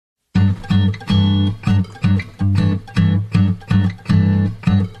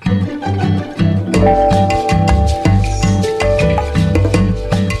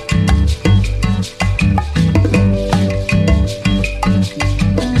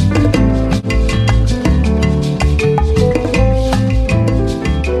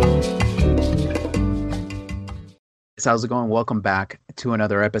How's it going? Welcome back to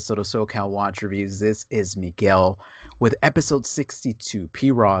another episode of SoCal Watch Reviews. This is Miguel with episode 62. P.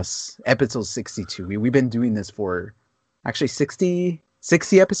 Ross, episode 62. We've been doing this for actually 60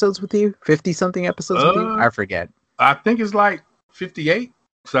 episodes with you? 50-something episodes with you? I forget. I think it's like 58.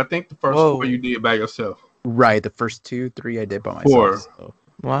 So I think the first four you did by yourself. Right. The first 2-3 I did by myself. So.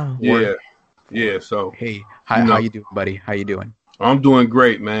 Wow. Yeah. Yeah. So hey, how you doing, buddy? How you doing? I'm doing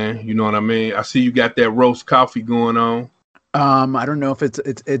great, man. You know what I mean? I see you got that roast coffee going on. I don't know if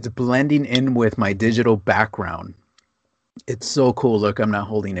it's blending in with my digital background. It's so cool. Look, I'm not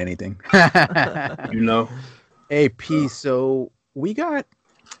holding anything. You know. Hey, P. So we got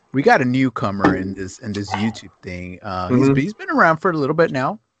a newcomer in this YouTube thing. He's been around for a little bit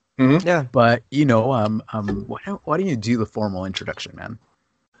now. Mm-hmm. Yeah. But why don't you do the formal introduction, man?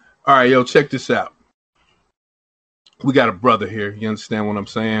 All right, yo, check this out. We got a brother here. You understand what I'm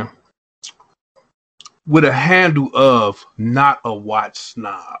saying? With a handle of not a watch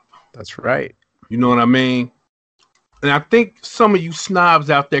snob. That's right. You know what I mean? And I think some of you snobs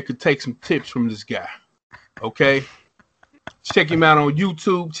out there could take some tips from this guy. Okay? Check him out on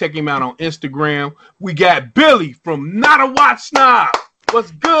YouTube. Check him out on Instagram. We got Billy from Not a Watch Snob. What's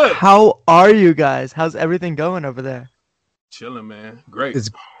good? How are you guys? How's everything going over there? Chilling, man. Great. It's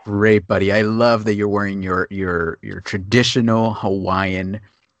great, buddy. I love that you're wearing your traditional Hawaiian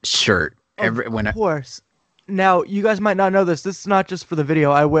shirt. Of course. Now, you guys might not know this. This is not just for the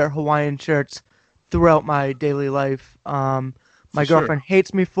video. I wear Hawaiian shirts throughout my daily life. My girlfriend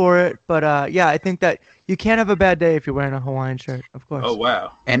hates me for it, but yeah, I think that you can't have a bad day if you're wearing a Hawaiian shirt, of course. Oh,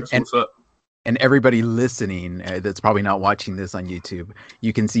 wow. What's up? And everybody listening that's probably not watching this on YouTube,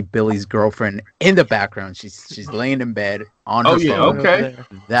 you can see Billy's girlfriend in the background. She's laying in bed on her phone. Okay.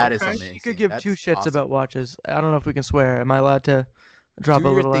 That is amazing. She could give two shits about watches. I don't know if we can swear. Am I allowed to drop a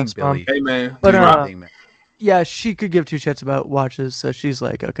little S-bomb? Hey, man. But yeah, she could give two shits about watches. So she's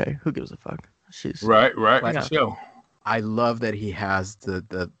like, okay, who gives a fuck? She's right. Yeah. Sure. I love that he has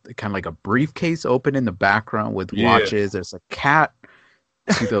the kind of like a briefcase open in the background with watches. There's a cat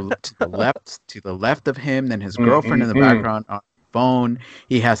to the left of him, then his girlfriend in the background on the phone.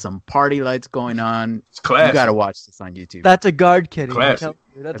 He has some party lights going on. It's classic. You gotta watch this on YouTube. That's a guard kitty. Classic.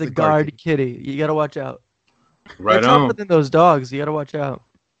 That's a guard kitty. You gotta watch out. Right They're on. tougher than those dogs. You gotta watch out.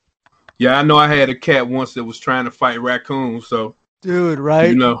 Yeah, I know. I had a cat once that was trying to fight raccoons. So, dude, right?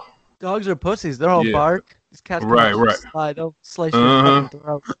 You know, dogs are pussies. They're all bark. These cats slide. They'll slice your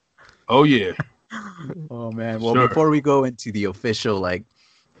throat. Oh yeah. Oh man. Well, before we go into the official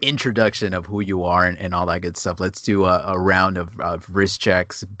introduction of who you are and all that good stuff, let's do a round of wrist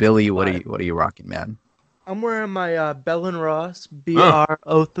checks. Billy, what are you rocking, man? I'm wearing my Bell & Ross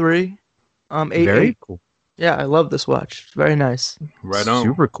BR03. Very cool. Yeah, I love this watch. It's very nice. Right on.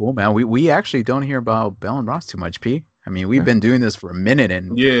 Super cool, man. We actually don't hear about Bell & Ross too much, P. I mean, we've been doing this for a minute,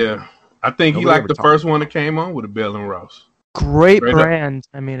 and yeah, I think he like the first one that came on with a Bell & Ross. Great brand.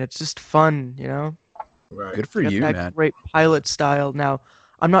 I mean, it's just fun, you know. Right. Good for you, man. Great pilot style. Now,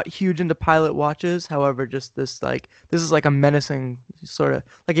 I'm not huge into pilot watches. However, just this is like a menacing sort of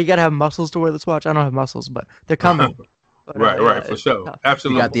you gotta have muscles to wear this watch. I don't have muscles, but they're coming. But, right, for sure. Tough.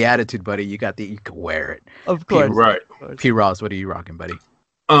 Absolutely. You got the attitude, buddy. You can wear it. Of course. P. Ross, what are you rocking, buddy?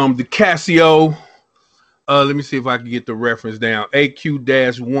 The Casio. Let me see if I can get the reference down.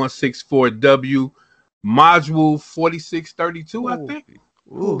 AQ-164W module 4632, I think.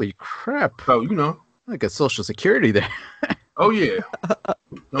 Holy crap. So, you know. Like a social security there. Oh, yeah.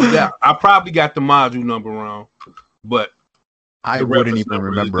 No doubt. I probably got the module number wrong, but I wouldn't even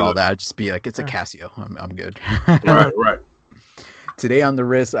remember all that. I'd just be like, it's a Casio. I'm good. Right. Today on the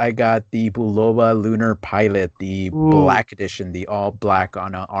wrist, I got the Bulova Lunar Pilot, the black edition, the all black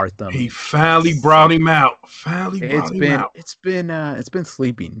on Artham. He finally brought him out. It's been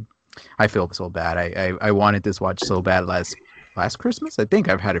sleeping. I feel so bad. I wanted this watch so bad last Christmas. I think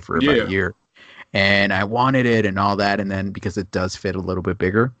I've had it for about a year. And I wanted it and all that. And then because it does fit a little bit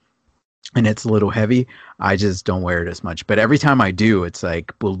bigger and it's a little heavy, I just don't wear it as much. But every time I do, it's like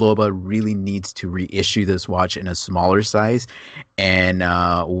Bulova really needs to reissue this watch in a smaller size and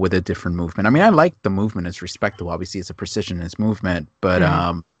with a different movement. I mean, I like the movement. It's respectable. Obviously, it's a precisionist movement, but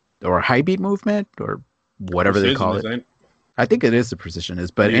or a high beat movement or whatever they call it. I think it is the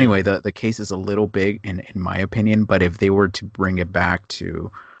precisionist. But anyway, the case is a little big in my opinion. But if they were to bring it back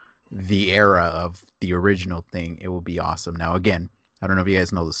to the era of the original thing, it will be awesome. Now, again, I don't know if you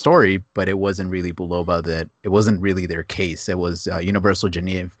guys know the story, but it wasn't really Bulova that it wasn't really their case. It was Universal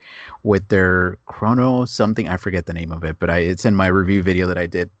Genève with their Chrono something. I forget the name of it, but it's in my review video that I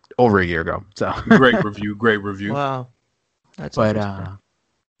did over a year ago. So great review. Wow, that's. But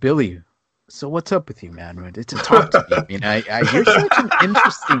Billy, so what's up with you, man? To talk to me. I mean, you're such an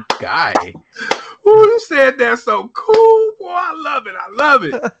interesting guy. Oh, you said that so cool, boy. I love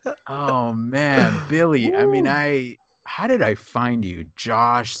it. Oh man, Billy. Ooh. I mean, how did I find you?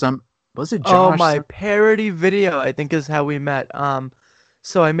 Josh, was it Josh? Oh, my parody video, I think, is how we met.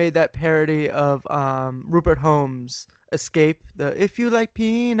 So I made that parody of Rupert Holmes' Escape, the If You Like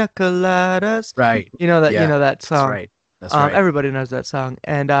Pina Coladas. Right. You know that song. That's right. That's right. Everybody knows that song.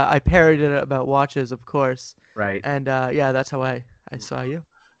 And I parodied it about watches, of course. Right. And that's how I saw you.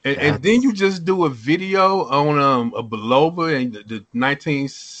 And then you just do a video on a Bulova and the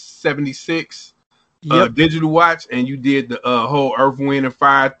 1976 digital watch, and you did the whole Earth, Wind, and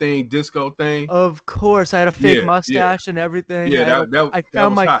Fire thing, disco thing. Of course, I had a fake mustache and everything. Yeah, I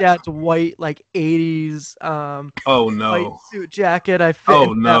found my dad's white, like 80s white suit jacket. I fit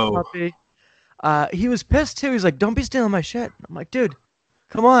in that puppy. He was pissed too. He's like, "Don't be stealing my shit." I'm like, "Dude,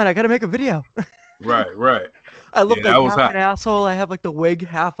 come on, I gotta make a video." Right. I look like half an asshole. I have like the wig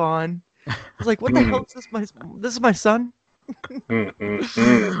half on. I was like, "What the hell is this? This is my son." All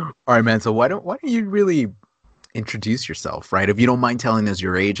right, man. So why don't you really introduce yourself, right? If you don't mind telling us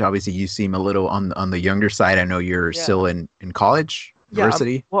your age. Obviously, you seem a little on the younger side. I know you're still in college,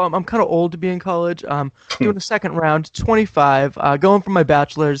 university. I'm kind of old to be in college. Doing a second round, 25. Going for my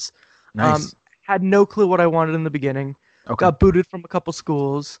bachelor's. Nice. Had no clue what I wanted in the beginning. Okay. Got booted from a couple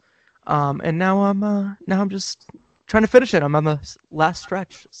schools, and now I'm just trying to finish it. I'm on the last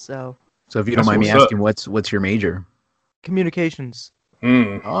stretch. So if you don't mind me asking, what's your major? Communications.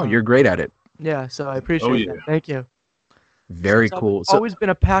 Oh, you're great at it. Yeah, so I appreciate that. Thank you. Very cool. So, always been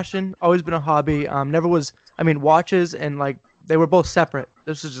a passion, always been a hobby. Never was. I mean, watches and like they were both separate.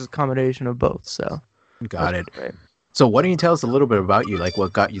 This is just a combination of both. So got it. Great. So why don't you tell us a little bit about you, like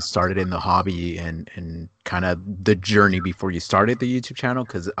what got you started in the hobby and kind of the journey before you started the YouTube channel?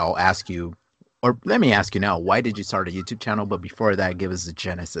 Because I'll ask you, or let me ask you now, why did you start a YouTube channel? But before that, give us the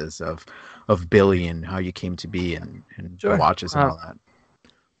genesis of Billy and how you came to be and sure. watches and all that.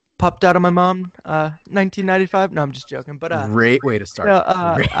 Popped out of my mom, 1995. No, I'm just joking. But great way to start.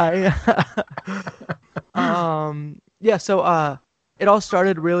 So it all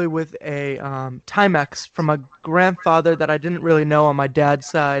started really with a Timex from a grandfather that I didn't really know on my dad's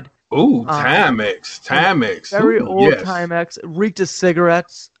side. Ooh, Timex. Very old Timex. It reeked of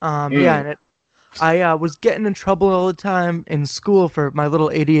cigarettes. And I was getting in trouble all the time in school for my little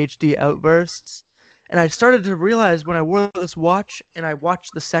ADHD outbursts. And I started to realize when I wore this watch and I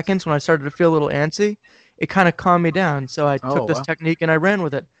watched the seconds when I started to feel a little antsy, it kind of calmed me down. So I took this technique and I ran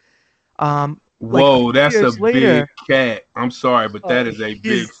with it. Whoa, that's a big cat. I'm sorry, but that is a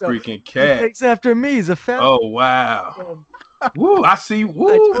big freaking cat. He takes after me. He's a fat. Oh, wow. Woo, I see.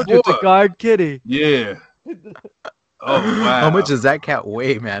 Woo, I told you it's a guard kitty. Yeah. Oh, wow. How much does that cat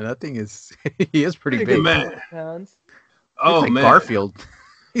weigh, man? That thing is, he is pretty big. Man. Oh, like man. Garfield.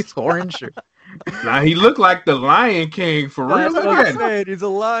 He's orange. Now, he looked like the Lion King for real. Look at him. He's a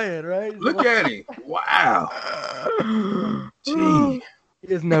lion, right? Look at him. Wow. Gee.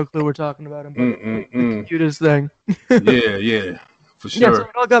 He has no clue we're talking about him. But the cutest thing. Yeah. For sure. Yeah, so it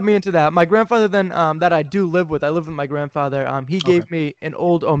all got me into that. My grandfather then, that I do live with, I live with my grandfather. He gave me an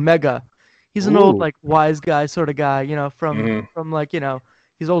old Omega. He's an old, like, wise guy sort of guy, you know, from like, you know,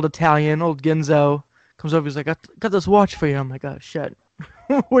 he's old Italian, old Ginzo. Comes over, he's like, I got this watch for you. I'm like, oh, shit.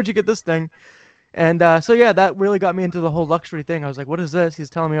 Where'd you get this thing? And so, yeah, that really got me into the whole luxury thing. I was like, what is this?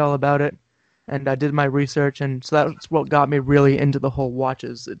 He's telling me all about it. And I did my research, and so that's what got me really into the whole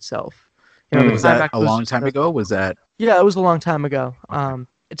watches itself. You know, was that a long time ago? Was that? Yeah, it was a long time ago.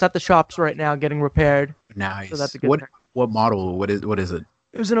 It's at the shops right now getting repaired. Nice. So that's a good what model? What is it?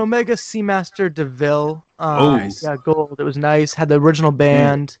 It was an Omega Seamaster DeVille. Nice. Yeah, gold. It was nice. Had the original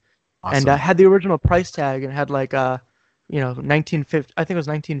band, awesome. And had the original price tag, and had like 1950. I think it was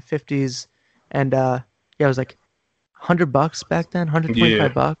 1950s, and it was like $100 back then,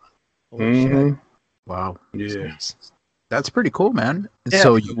 $125. Wow. Yeah. That's pretty cool, man. Yeah.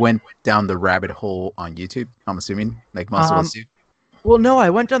 So you went down the rabbit hole on YouTube, I'm assuming, like most of us do? Well, no, I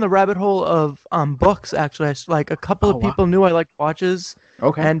went down the rabbit hole of books, actually. Like a couple of people knew I liked watches.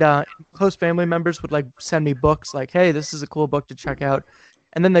 Okay. And close family members would like send me books like, hey, this is a cool book to check out.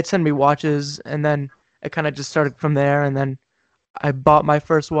 And then they'd send me watches, and then it kind of just started from there. And then I bought my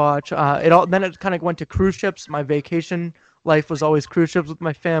first watch. Then it kind of went to cruise ships. My vacation life was always cruise ships with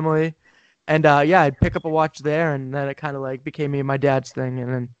my family. And yeah, I'd pick up a watch there, and then it kind of like became me and my dad's thing,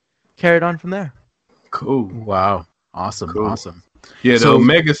 and then carried on from there. Cool. Wow. Awesome. Cool. Awesome. Yeah, the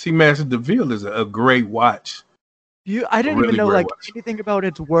Omega Seamaster DeVille is a great watch. I didn't even know like anything about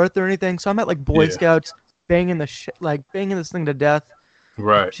its worth or anything, so I'm at like Boy Scouts banging banging this thing to death.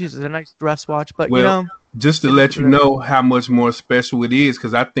 Right. Jesus, a nice dress watch, but you know, just to let you know how much more special it is,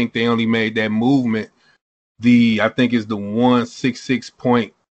 because I think they only made that movement. I think it's the 166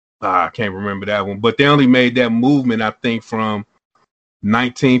 point. I can't remember that one, but they only made that movement, I think, from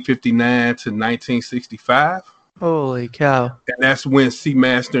 1959 to 1965. Holy cow! And that's when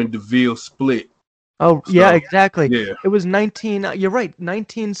Seamaster and DeVille split. Oh, so, yeah, exactly. Yeah. It was you're right,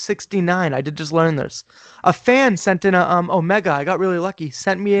 1969. I did just learn this. A fan sent in a Omega. I got really lucky.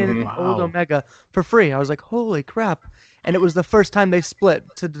 Sent me in an old Omega for free. I was like, holy crap. And it was the first time they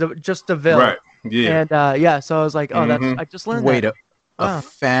split to just DeVille. Right, yeah. And so I was like, oh, I just learned that. Wait, a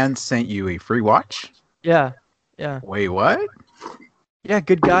fan sent you a free watch? Yeah, yeah. Wait, what? Yeah,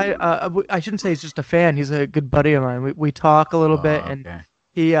 good guy. I shouldn't say he's just a fan. He's a good buddy of mine. We talk a little bit, and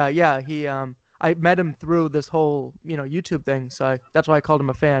he I met him through this whole, YouTube thing, so that's why I called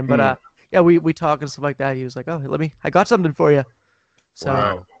him a fan. But we talk and stuff like that. He was like, "Oh, I got something for you." So,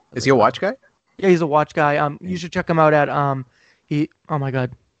 wow. Is he a watch guy? Yeah, he's a watch guy. You should check him out at oh my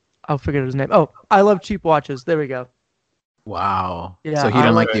God, I'll forget his name. Oh, I Love Cheap Watches. There we go. Wow. Yeah. So he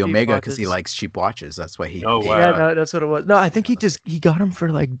didn't like the Omega because he likes cheap watches. That's why he. Oh wow. Yeah, no, that's what it was. No, I think he got him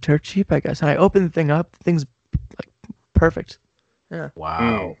for like dirt cheap, I guess. And I opened the thing up. The thing's like perfect. Yeah.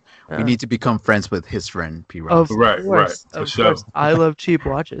 Wow. We need to become friends with his friend P. Ross. Right. For sure. I Love Cheap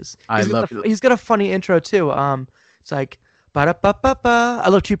Watches. He's got a funny intro too. It's like ba-da-ba-ba-ba. I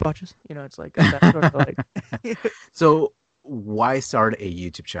love cheap watches. It's like that sort of like. So why start a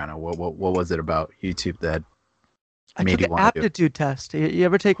YouTube channel? What was it about YouTube that made you want to do it? I took an aptitude test. You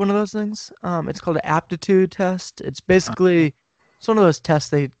ever take one of those things? It's called an aptitude test. It's basically it's one of those tests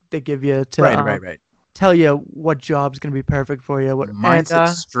they give you to right. Tell you what job's gonna be perfect for you. Mine's a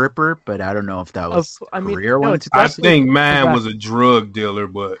stripper, but I don't know if that was career one. I think mine was a drug dealer,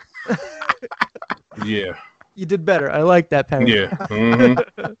 but yeah. You did better. I like that, Perry. Yeah.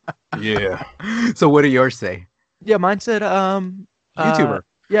 Mm-hmm. Yeah. So what did yours say? Yeah, mine said YouTuber.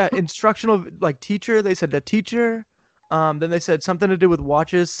 Yeah, instructional like teacher. They said a teacher. Then they said something to do with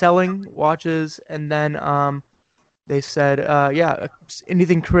watches, selling watches, and then they said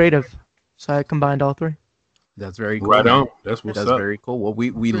anything creative. So I combined all three. That's very cool. Right on. That's very cool. Well,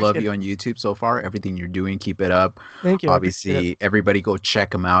 we love you on YouTube so far. Everything you're doing, keep it up. Thank you. Obviously, everybody go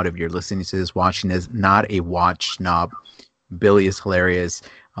check him out if you're listening to this, watching this. Not a watch snob. Billy is hilarious.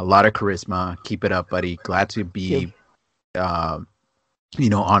 A lot of charisma. Keep it up, buddy. Glad to be, on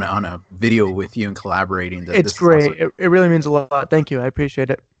a video with you and collaborating. It's great. Awesome. It really means a lot. Thank you. I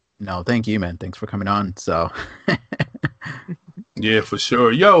appreciate it. No, thank you, man. Thanks for coming on. So. Yeah, for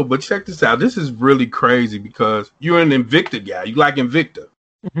sure. Yo, but check this out. This is really crazy because you're an Invicta guy. You like Invicta.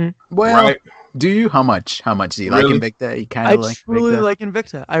 Mm-hmm. Well, right? Do you? How much do you like Invicta? You kind of like Invicta? I truly like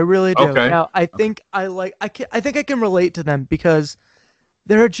Invicta. I really do. Okay. Now, I think I think I can relate to them because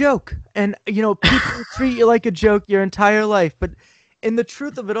they're a joke. And, people treat you like a joke your entire life. But in the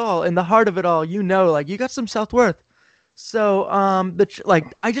truth of it all, in the heart of it all, you got some self-worth. So,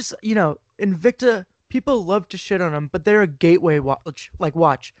 Invicta, people love to shit on them, but they're a gateway watch.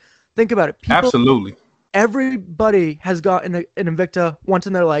 Think about it. Absolutely. Everybody has gotten an Invicta once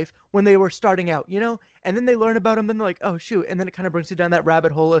in their life when they were starting out, and then they learn about them, then they're like, oh, shoot, and then it kind of brings you down that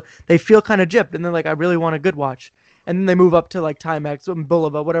rabbit hole. They feel kind of gypped, and they're like, I really want a good watch. And then they move up to like Timex and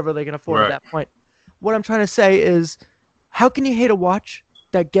Bulova, whatever they can afford at that point. What I'm trying to say is, how can you hate a watch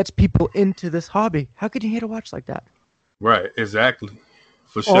that gets people into this hobby? How can you hate a watch like that? Right, exactly.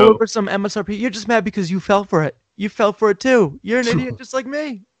 For sure. All over some MSRP. You're just mad because you fell for it. You fell for it too. You're an idiot just like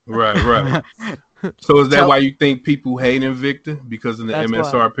me. Right. So is that why you think people hate Invicta? Because of the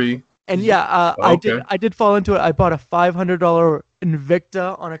MSRP? Why. And I did fall into it. I bought a $500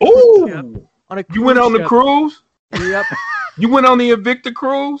 Invicta on a cruise ship. You went on the cruise? Yep. You went on the Invicta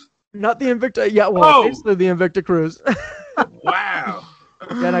cruise? Not the Invicta. Yeah, well, basically the Invicta cruise. Wow.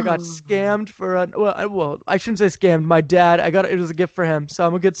 Then I got scammed for I shouldn't say scammed. My dad, it was a gift for him. So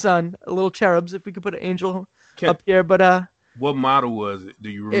I'm a good son. A little cherubs, if we could put an angel up here. But what model was it? Do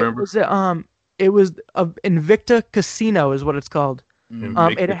you remember? It was Invicta Casino is what it's called.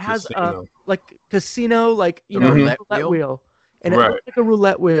 It has casino roulette wheel, and it looks like a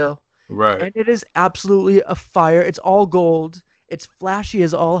roulette wheel. Right. And it is absolutely a fire. It's all gold. It's flashy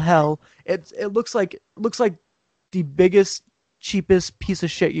as all hell. It looks like the biggest, cheapest piece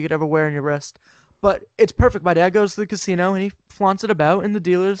of shit you could ever wear on your wrist. But it's perfect. My dad goes to the casino and he flaunts it about, and the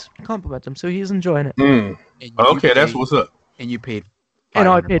dealers compliment him, so he's enjoying it. Okay, that's what's up. And you paid. And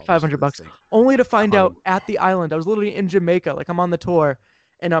I paid $500, only to find out at the island. I was literally in Jamaica, like I'm on the tour,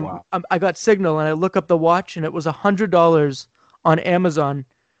 and I got signal, and I look up the watch, and it was $100 on Amazon.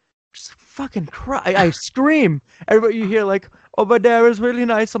 Just fucking cry! I scream. Everybody you hear like, "Oh, my dad is really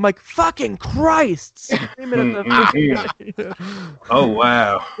nice." I'm like, "Fucking Christ!" Screaming at the. Oh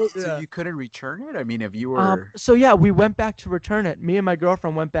wow! So you couldn't return it? I mean, if you were. So yeah, we went back to return it. Me and my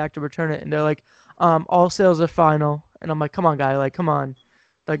girlfriend went back to return it, and they're like, "All sales are final." And I'm like, "Come on, guy! Like, come on!"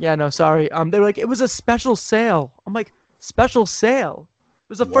 Like, yeah, no, sorry. They're like, "It was a special sale." I'm like, "Special sale? It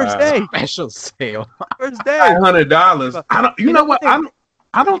was the first day." Special sale. First day. $500. I don't. You know what?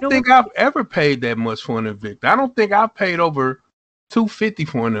 I don't think I've ever paid that much for an Invicta. I don't think I've paid over $250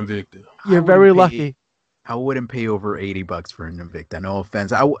 for an Invicta. You're very lucky. I wouldn't pay over $80 for an Invicta. No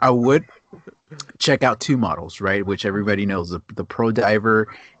offense. I would check out two models, right? Which everybody knows, the Pro Diver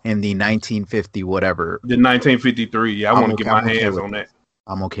and the 1950 whatever. The 1953. Yeah, I want to get my hands on that.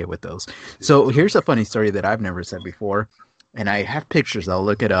 I'm okay with those. So here's a funny story that I've never said before, and I have pictures. I'll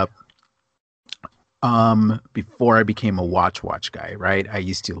look it up. Before I became a watch guy, right? I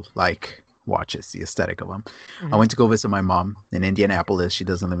used to like watches, the aesthetic of them. I went to go visit my mom in Indianapolis. She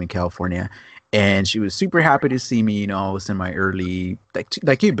doesn't live in California, and she was super happy to see me. You know, I was in my early,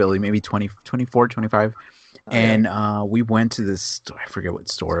 like you, Billy, maybe 24, 25. And we went to this store. I forget what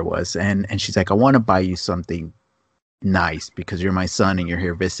store it was. And she's like, "I want to buy you something nice because you're my son and you're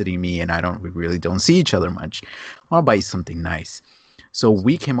here visiting me, and we really don't see each other much. I want to buy you something nice." So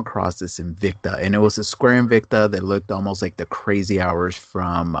we came across this Invicta, and it was a square Invicta that looked almost like the Crazy Hours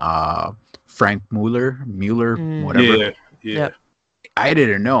from Frank Mueller, whatever. Yeah. I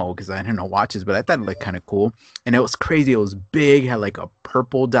didn't know because I didn't know watches, but I thought it looked kind of cool. And it was crazy. It was big, had like a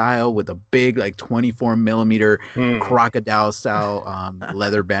purple dial with a big like 24 millimeter crocodile style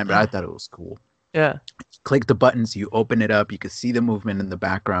leather band, but I thought it was cool. Yeah. Click the buttons, you open it up, you could see the movement in the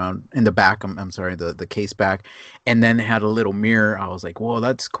background, in the back, I'm sorry, the case back, and then it had a little mirror. I was like, whoa,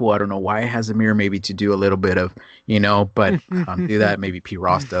 that's cool. I don't know why it has a mirror, maybe to do a little bit of, but do that, maybe P.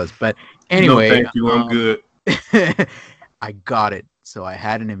 Ross does. But anyway. No, thank you, I'm good. I got it. So I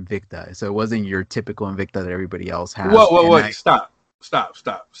had an Invicta. So it wasn't your typical Invicta that everybody else has. Wait, stop.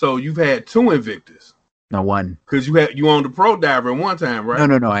 So you've had two Invictas? No, one. Because you owned a Pro Diver at one time, right?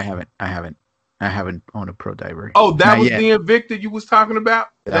 No, I haven't owned a Pro Diver. Oh, that was the Invicta you was talking about?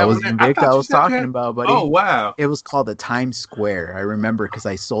 That was the Invicta I was talking about, buddy. Oh, wow. It was called the Times Square. I remember because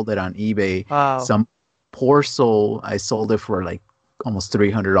I sold it on eBay. Wow. Some poor soul, I sold it for like almost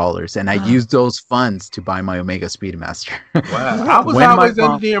 $300, and I used those funds to buy my Omega Speedmaster. Wow. I was always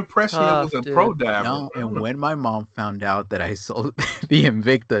under the impression it was a Pro Diver. No, and when my mom found out that I sold the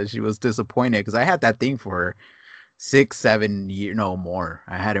Invicta, she was disappointed because I had that thing for 6, 7 years, no more.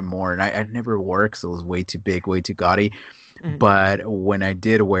 I had it more, and I never wore it, so it was way too big, way too gaudy. But when I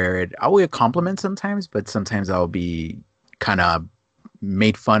did wear it, I would get compliments sometimes, but sometimes I'll be kind of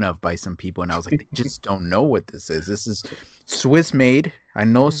made fun of by some people, and I was like, they just don't know what this is. This is Swiss made. I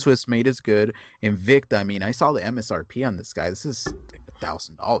know Swiss made is good. Invicta, I mean, I saw the MSRP on this guy. This is like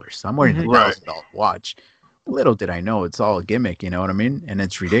 $1,000. So I'm wearing a $1,000 watch. Little did I know it's all a gimmick, you know what I mean? And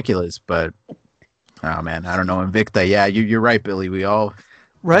it's ridiculous, but oh man, I don't know. Invicta, yeah, you're right, Billy. We all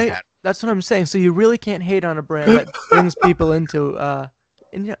That's what I'm saying. So you really can't hate on a brand that brings people into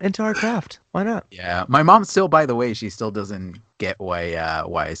our craft. Why not? Yeah, my mom still, by the way, she still doesn't get why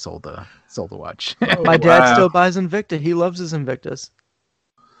I sold the watch. My dad still buys Invicta. He loves his Invictas.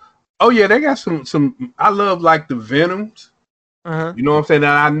 Oh yeah, they got some. I love like the Venoms. You know what I'm saying?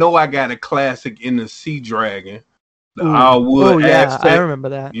 And I know I got a classic in the Sea Dragon. The all wood Aztec. I remember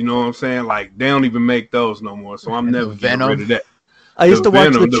that. You know what I'm saying? Like they don't even make those no more, so I'm never getting rid of that. I used to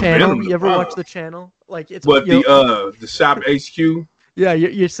watch the channel. You ever watch the channel? Like it's the Shop HQ. Yeah,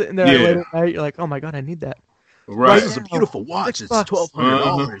 you're sitting there late at night. You're like, oh my god, I need that. Right, this is a beautiful watch. It's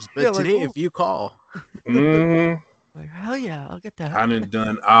 $1,200, but today if you call, like hell yeah, I'll get that. I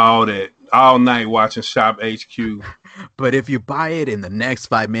done all that all night watching Shop HQ. But if you buy it in the next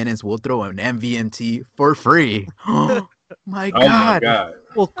 5 minutes, we'll throw an MVMT for free. My God.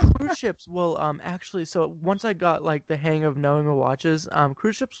 Well, cruise ships will actually. So once I got like the hang of knowing the watches,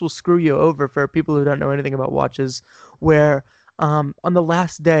 cruise ships will screw you over for people who don't know anything about watches. Where on the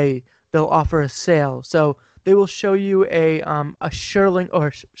last day they'll offer a sale. So they will show you a Sterling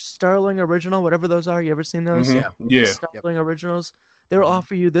or Sterling original, whatever those are. You ever seen those? Yeah. Sterling originals. They'll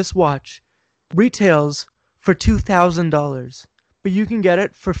offer you this watch, retails for $2,000, but you can get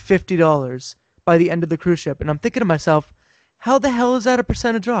it for $50 by the end of the cruise ship. And I'm thinking to myself, How the hell is that a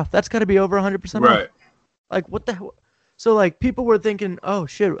percentage off? That's got to be over 100% off. Right. Like, what the hell? So, like, people were thinking, oh,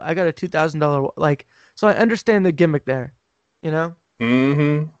 shit, I got a $2,000, like, so I understand the gimmick there, you know?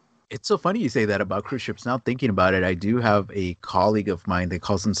 Mm-hmm. It's so funny you say that about cruise ships. Now thinking about it, I do have a colleague of mine that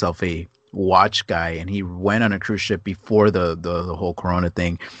calls himself a watch guy, and he went on a cruise ship before the whole Corona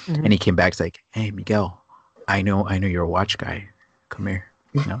thing, and he came back. He's like, "Hey, Miguel, I know you're a watch guy. Come here.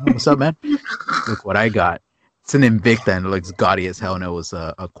 You know, what's up, man? Look what I got. It's an Invicta, and it looks gaudy as hell, and it was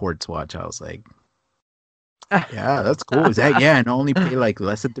a quartz watch." I was like, "Yeah, that's cool. Is that and I only pay like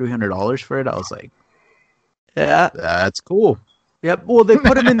less than $300 for it." I was like, "Yeah, that's cool." Yep. Well, they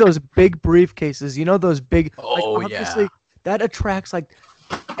put them in those big briefcases. You know, those big. Oh, like, obviously, that attracts like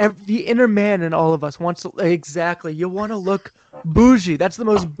the inner man in all of us wants to exactly. You want to look bougie. That's the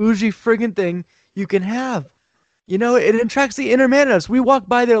most bougie friggin' thing you can have. You know, it attracts the inner man in us. We walk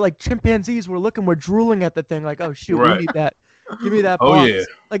by there like chimpanzees. We're drooling at the thing. Like, oh shoot, we need that. Give me that box. Oh yeah.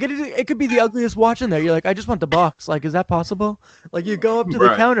 Like it could be the ugliest watch in there. You're like, I just want the box. Like, is that possible? Like, you go up to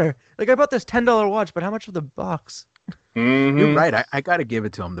the counter. Like, I bought this $10 watch, but how much for the box? Mm-hmm. You're right. I gotta give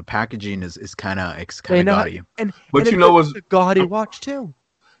it to him. The packaging is kind of gaudy. But you know what's a gaudy watch too.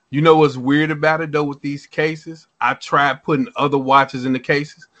 You know what's weird about it though with these cases? I tried putting other watches in the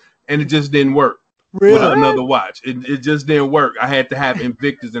cases, and it just didn't work. Really? With another watch, it just didn't work. I had to have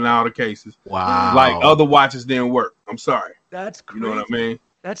Invictus in all the cases. Wow. Like other watches didn't work. I'm sorry. That's crazy. You know what I mean?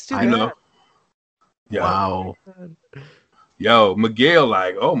 That's too bad. Know. Yeah. Wow. Yo, Miguel,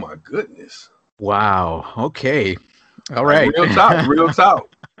 like, oh my goodness. Wow. Okay. All right. Real talk.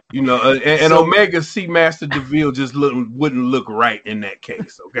 You know, and Omega Seamaster DeVille just wouldn't look right in that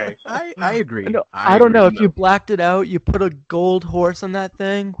case. Okay. I agree. I don't know if you blacked it out. You put a gold horse on that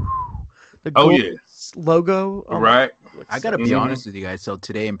thing. The gold logo. Right. I gotta be honest with you guys. So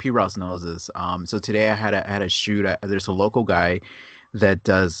today, and P. Ross knows this. So today I had a shoot. There's a local guy that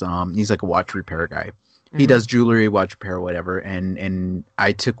does. He's like a watch repair guy. He does jewelry, watch repair, whatever. And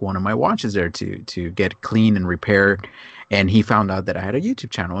I took one of my watches there to get clean and repaired. And he found out that I had a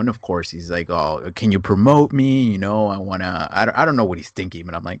YouTube channel. And of course, he's like, "Oh, can you promote me? You know, I wanna." I don't know what he's thinking,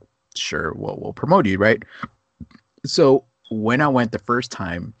 but I'm like, "Sure, we'll promote you, right?" So when I went the first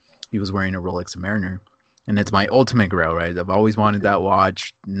time, he was wearing a Rolex Submariner. And it's my ultimate grail, right? I've always wanted that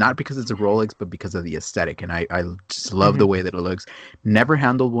watch, not because it's a Rolex, but because of the aesthetic. And I just love the way that it looks. Never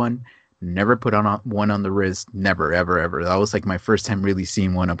handled one. Never put on one on the wrist. Never, ever, ever. That was like my first time really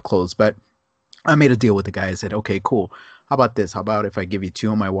seeing one up close. But I made a deal with the guy. I said, okay, cool. How about this? How about if I give you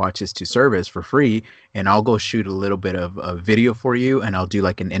 2 of my watches to service for free, and I'll go shoot a little bit of a video for you, and I'll do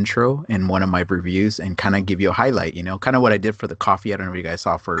like an intro in one of my reviews and kind of give you a highlight, you know, kind of what I did for the coffee. I don't know if you guys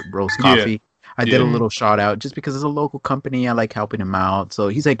saw for Rose Coffee. I did a little shout out just because it's a local company. I like helping him out. So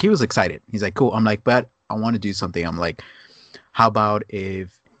he was excited. He's like, cool. I'm like, but I want to do something. I'm like, how about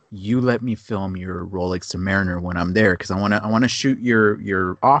if you let me film your Rolex Submariner when I'm there? Because I want to shoot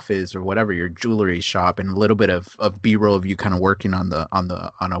your office or whatever, your jewelry shop, and a little bit of B-roll of you kind of working on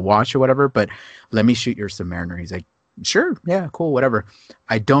a watch or whatever. But let me shoot your Submariner. He's like, sure, yeah, cool, whatever.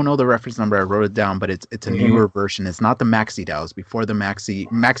 I don't know the reference number. I wrote it down, but it's a newer version. It's not the Maxi dials, before the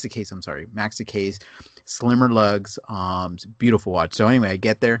Maxi case. I'm sorry, Maxi case, slimmer lugs. Beautiful watch. So anyway, I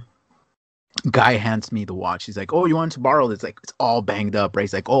get there. Guy hands me the watch. He's like, "Oh, you want to borrow this?" Like, it's all banged up, right?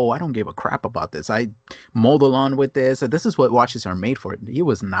 He's like, "Oh, I don't give a crap about this. I mow the lawn with this. This is what watches are made for." He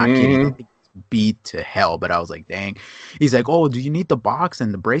was not kidding. Beat to hell, but I was like, dang. He's like, "Oh, do you need the box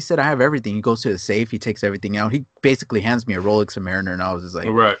and the bracelet?" I have everything. He goes to the safe. He takes everything out. He basically hands me a Rolex Submariner, and I was just like,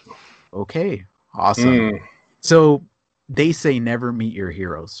 right, okay, awesome. So they say never meet your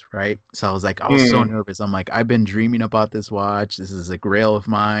heroes, right? So I was like, I was so nervous. I'm like, I've been dreaming about this watch. This is a grail of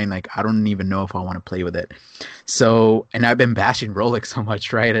mine. Like, I don't even know if I want to play with it. So, and I've been bashing Rolex so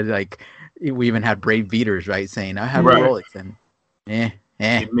much, right? And like, we even had Brave Beaters, right, saying I have a Rolex, and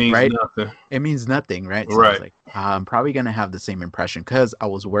it means nothing. It means nothing, right? So I was like, I'm probably gonna have the same impression because I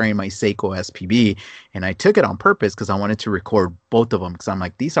was wearing my Seiko SPB, and I took it on purpose because I wanted to record both of them, because I'm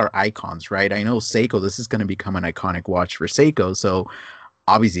like, these are icons, right? I know Seiko, this is gonna become an iconic watch for Seiko, so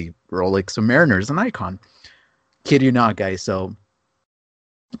obviously Rolex Submariner is an icon. Kid you not, guys. So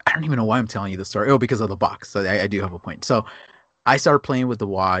I don't even know why I'm telling you the story. Oh, because of the box. So I do have a point. So I started playing with the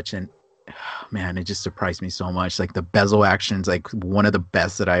watch, and man, it just surprised me so much. Like, the bezel action's like one of the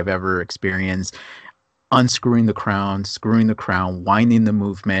best that I've ever experienced. Unscrewing the crown, screwing the crown, winding the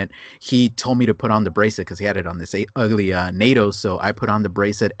movement. He told me to put on the bracelet because he had it on this ugly NATO. So I put on the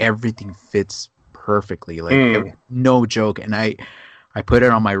bracelet. Everything fits perfectly. Like, no joke. And I put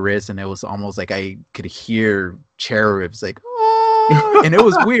it on my wrist, and it was almost like I could hear cherubs like, oh, and it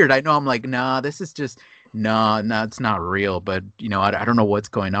was weird. I know. I'm like, nah, this is just No, it's not real. But I don't know what's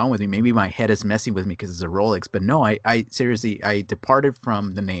going on with me. Maybe my head is messing with me because it's a Rolex. But no, I seriously, I departed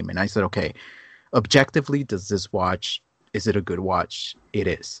from the name and I said, okay, objectively, is it a good watch? It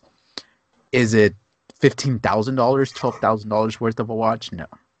is. Is it $15,000, $12,000 worth of a watch? No.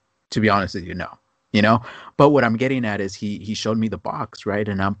 To be honest with you, no. But what I'm getting at is he showed me the box, right?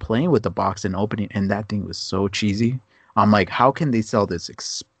 And I'm playing with the box and opening, and that thing was so cheesy. I'm like, how can they sell this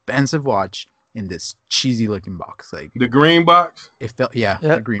expensive watch in this cheesy looking box? Like the green box? It felt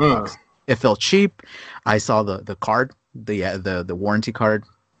the green box. It felt cheap. I saw the card, the warranty card.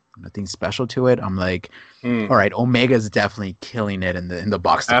 Nothing special to it. I'm like, all right, Omega's definitely killing it in the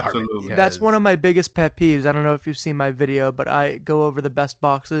box department. Absolutely. That's one of my biggest pet peeves. I don't know if you've seen my video, but I go over the best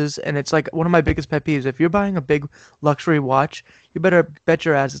boxes, and it's like one of my biggest pet peeves. If you're buying a big luxury watch, you better bet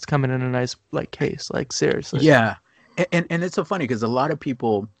your ass it's coming in a nice case. Like seriously. Yeah, and it's so funny because a lot of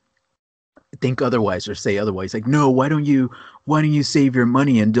people think otherwise or say otherwise. Like, no, why don't you save your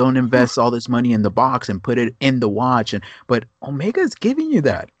money and don't invest all this money in the box and put it in the watch? But Omega's giving you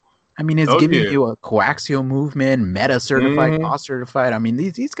that. I mean, it's giving you a coaxial movement, Meta certified, COSC certified. I mean,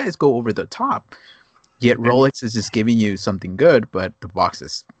 these guys go over the top. Yet Rolex is just giving you something good, but the box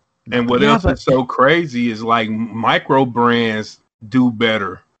is. And what else is so crazy is like micro brands do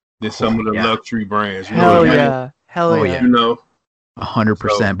better than some of the luxury brands. Hell yeah. 100%.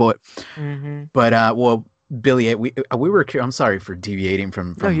 But well, Billy, we were. I'm sorry for deviating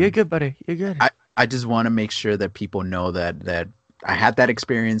from. No, you're good, buddy. You're good. I just want to make sure that people know that I had that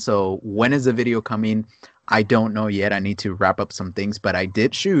experience. So when is the video coming? I don't know yet. I need to wrap up some things, but I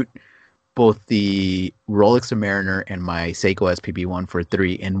did shoot both the Rolex Submariner and my Seiko SPB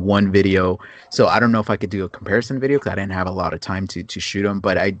 143 in one video. So I don't know if I could do a comparison video because I didn't have a lot of time to shoot them,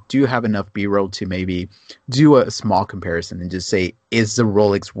 but I do have enough B-roll to maybe do a small comparison and just say, is the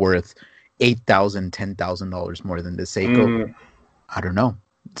Rolex worth $8,000, $10,000 more than the Seiko? I don't know.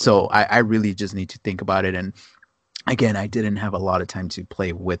 So I really just need to think about it. And again, I didn't have a lot of time to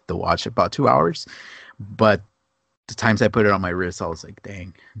play with the watch, about 2 hours, but the times I put it on my wrist, I was like,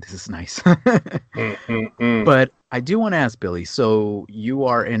 dang, this is nice. But I do want to ask Billy, so you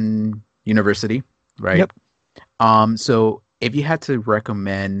are in university, right? Yep. So if you had to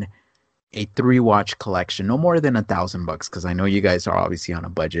recommend a 3-watch collection, no more than $1,000, because I know you guys are obviously on a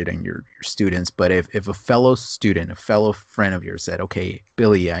budget and you're students, but if a fellow student, a fellow friend of yours said, okay,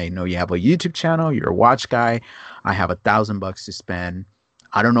 Billy, I know you have a YouTube channel, you're a watch guy, I have $1,000 to spend,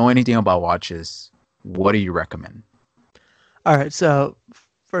 I don't know anything about watches, what do you recommend? All right, so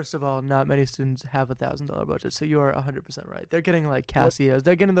first of all, not many students have $1,000 budget, so you are 100% right. They're getting like Casios,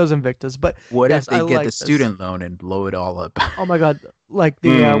 they're getting those Invictus, but what if they get the student loan and blow it all up? Oh my God, like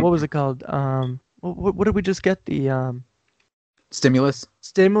the what was it called? What did we just get? The Stimulus.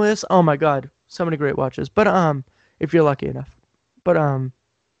 Oh my God, so many great watches. But if you're lucky enough, but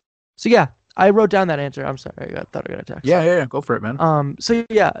so yeah, I wrote down that answer. I'm sorry, I thought I got a text. Yeah, go for it, man. So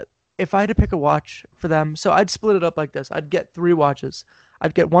yeah. If I had to pick a watch for them, so I'd split it up like this. I'd get 3 watches.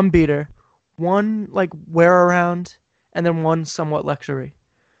 I'd get 1 beater, 1 like wear around, and then 1 somewhat luxury.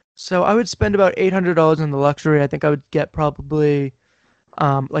 So I would spend about $800 on the luxury. I think I would get probably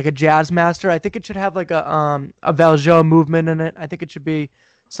like a Jazzmaster. I think it should have like a Valjoux movement in it. I think it should be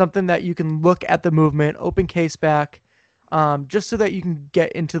something that you can look at the movement, open case back, just so that you can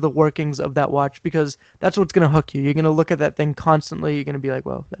get into the workings of that watch, because that's what's going to hook you. You're going to look at that thing constantly. You're going to be like,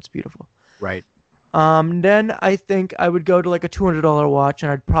 whoa, that's beautiful. Right. Then I think I would go to like a $200 watch,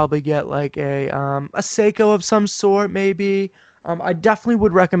 and I'd probably get like a Seiko of some sort, maybe. I definitely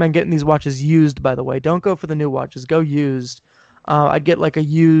would recommend getting these watches used, by the way. Don't go for the new watches. Go used. I'd get like a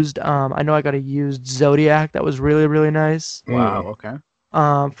used, I know I got a used Zodiac that was really, really nice. Wow, okay.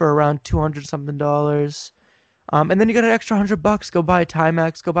 For around $200 something. And then you got an extra $100. Go buy a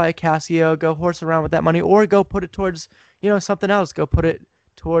Timex, go buy a Casio, go horse around with that money, or go put it towards, something else. Go put it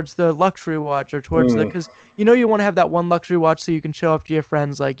towards the luxury watch or towards because you want to have that one luxury watch so you can show off to your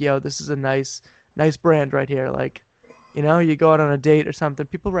friends like, yo, this is a nice brand right here. Like, you go out on a date or something,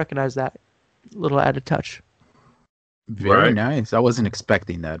 people recognize that little added touch. Very nice. I wasn't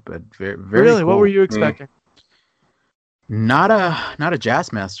expecting that, but very, very really. Cool. What were you expecting? Not a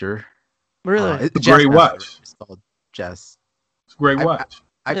Jazzmaster. Really? It's a great watch. It's called Jazz. It's a great watch.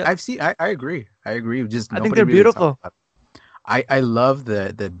 I've seen. I agree. I just I think they're beautiful. I love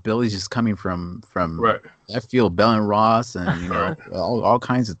that Billy's just coming from right. I feel Bell and Ross and all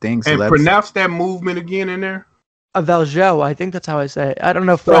kinds of things. And pronounce that movement again in there. A Valjoux, I think that's how I say it. I don't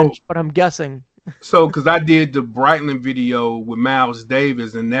know French, but I'm guessing. So, because I did the Breitling video with Miles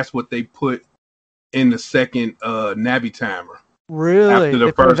Davis, and that's what they put in the second Navitimer. Really? After the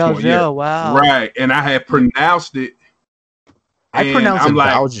They put first one, yeah. Wow. Right, and I had pronounced it. I pronounced it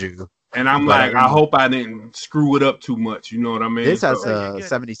Valju. And I'm like, I hope I didn't screw it up too much. You know what I mean? This has a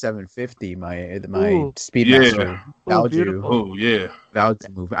 7750. My Speedmaster Valju. Oh yeah,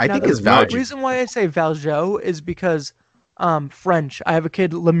 Valju movie. I think it's Valju. The reason why I say Valjean is because French. I have a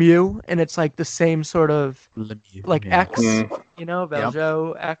kid Lemieux, and it's like the same sort of like X. You know,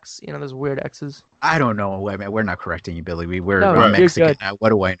 Valjean X. You know, those weird X's. I don't know. I mean, we're not correcting you, Billy. I'm Mexican. What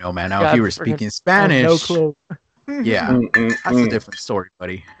do I know, man? Now, if you were speaking Spanish, no clue. Yeah, that's a different story,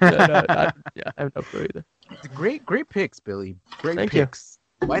 buddy. I have no clue either. Great picks, Billy. Great picks.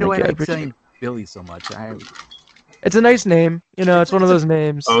 Why do I like saying Billy so much? It's a nice name. You know, it's one of those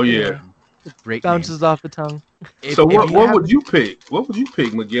names. Oh yeah, great. Bounces off the tongue. So what would you pick? What would you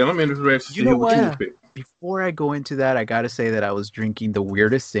pick, Miguel? I'm interested to hear what you would pick. Before I go into that, I gotta say that I was drinking the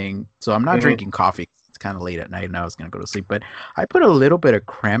weirdest thing. So I'm not drinking coffee. It's kind of late at night and I was gonna go to sleep. But I put a little bit of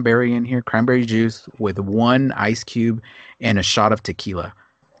cranberry in here, cranberry juice with 1 ice cube and a shot of tequila.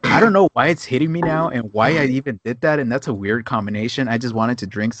 I don't know why it's hitting me now and why I even did that. And that's a weird combination. I just wanted to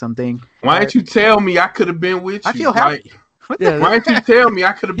drink something. Why didn't you tell me I could have been with you? I feel happy. Why didn't you tell me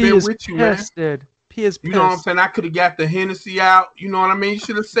I could have been with you, man? Dude. He is pissed. You know what I'm saying? I could have got the Hennessy out. You know what I mean? You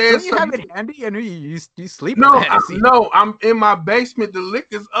should have said something. You have it handy? I know you sleep No, with Hennessy. No, I'm in my basement. The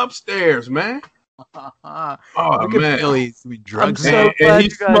liquor's upstairs, man. Oh, man. Billy's drugs. I'm so glad you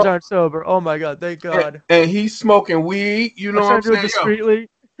guys aren't sober. Oh, my God. Thank God. And he's smoking weed. You know what I'm saying? Discreetly.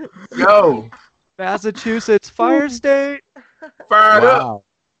 Yo. Massachusetts, fire state. Fired up.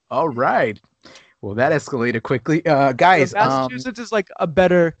 All right. Well, that escalated quickly. Guys, Massachusetts is like a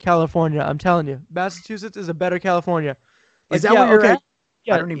better California. I'm telling you. Massachusetts is a better California. Like, is that where you're at?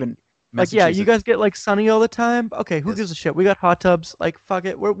 Yeah. I don't even... Like, yeah, you guys get, like, sunny all the time? Okay, who gives a shit? We got hot tubs. Like, fuck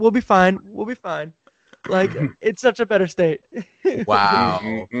it. We'll be fine. We'll be fine. Like, it's such a better state.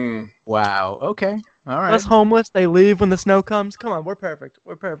 Wow. Wow. Okay. All right. Us homeless, they leave when the snow comes. Come on, we're perfect.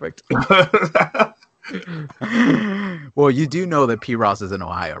 We're perfect. Well, you do know that P. Ross is in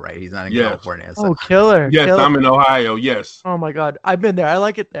Ohio, right? He's not in California. So. Oh, killer. Yes, killer. I'm in Ohio, yes. Oh, my God. I've been there. I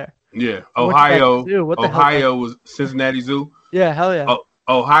like it there. Yeah. Ohio was Cincinnati Zoo. Yeah, hell yeah.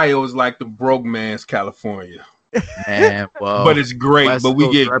 Ohio is like the broke man's California. Man, well, but it's great. West but we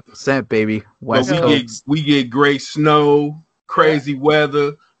Coast get represent, baby. West Coast. We get great snow, crazy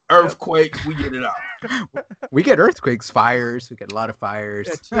weather, earthquakes. We get it all. We get earthquakes, fires. We get a lot of fires.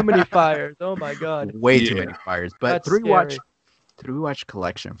 Yeah, too many fires. Oh my God. Way too many fires. But three watch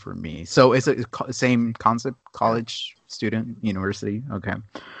collection for me. So it's a same concept. College student, university. Okay.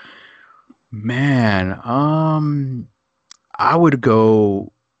 Man, I would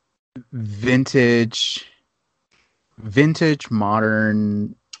go vintage,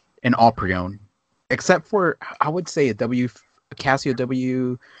 modern, and all pre-owned, except for I would say a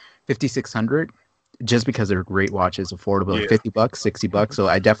Casio W5600, just because they're great watches, affordable, like $50, $60. So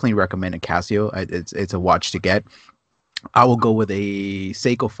I definitely recommend a Casio. It's a watch to get. I will go with a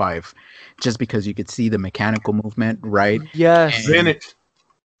Seiko 5, just because you could see the mechanical movement, right? Yes, vintage,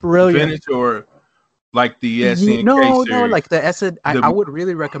 brilliant, vintage or. Like the SNK no, series. Like the SN. I would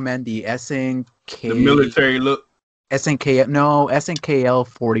really recommend the SNK. The military look. SNKL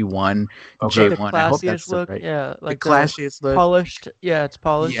 41 J1. I hope that's look. Right. Yeah, like the classiest look. Polished. Yeah, it's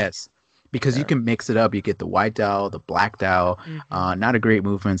polished. Yes, because you can mix it up. You get the white dial, the black dial. Not a great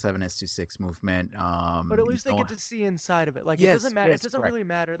movement, 7S26 movement. But at least they get to see inside of it. Like it doesn't matter. It doesn't really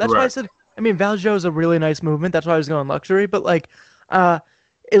matter. That's why I said. I mean, Valjean is a really nice movement. That's why I was going luxury. But like,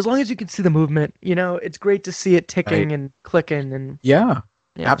 as long as you can see the movement, it's great to see it ticking and clicking and yeah,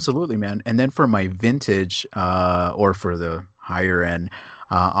 absolutely, man. And then for my vintage, or for the higher end,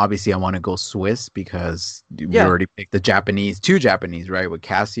 obviously I want to go Swiss because we already picked the two Japanese, right? With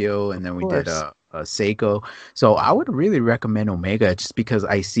Casio, and then we did a Seiko. So I would really recommend Omega, just because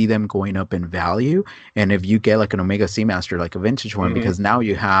I see them going up in value. And if you get like an Omega Seamaster, like a vintage one, because now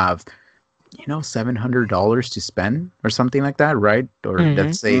you have $700 to spend or something like that, right? Or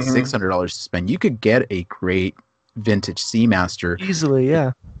let's say $600 to spend. You could get a great vintage Seamaster easily,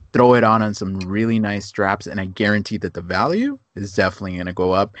 yeah. Throw it on some really nice straps, and I guarantee that the value is definitely going to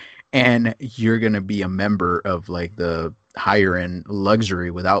go up, and you're going to be a member of like the higher end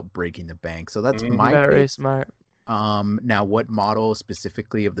luxury without breaking the bank. So that's my very smart. Now, what model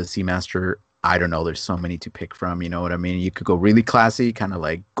specifically of the Seamaster? I don't know. There's so many to pick from. You know what I mean? You could go really classy, kind of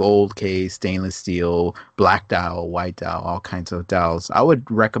like gold case, stainless steel, black dial, white dial, all kinds of dials. I would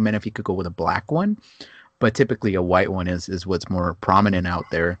recommend if you could go with a black one, but typically a white one is what's more prominent out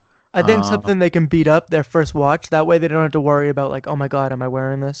there. I think something they can beat up their first watch. That way they don't have to worry about like, oh my god, am I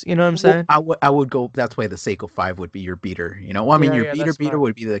wearing this? You know what I'm saying? I would go. That's why the Seiko 5 would be your beater. You know, well, I mean, your beater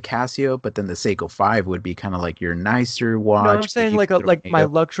would be the Casio, but then the Seiko 5 would be kind of like your nicer watch. You know what I'm saying? Like my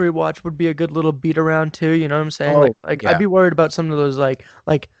luxury watch would be a good little beat around too. You know what I'm saying? I'd be worried about some of those like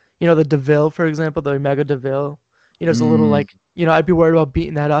the DeVille, for example, the Omega DeVille. You know, it's a little like I'd be worried about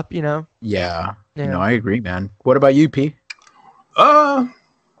beating that up. You know? Yeah. No, I agree, man. What about you, P?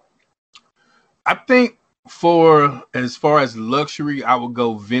 I think for as far as luxury, I would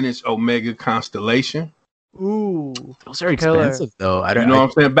go vintage Omega Constellation. Ooh, those are expensive though. I don't know what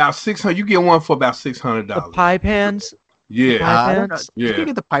I'm saying. About $600. You get one for about $600. The pipe hands. Yeah, I don't know. You can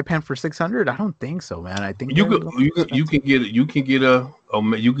get the pipe hand for $600. I don't think so, man. I think you can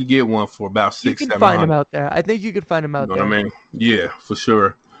get one for about $600. You can find them out there. I think you could find them out there. You know what I mean? Yeah, for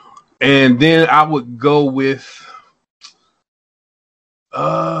sure. And then I would go with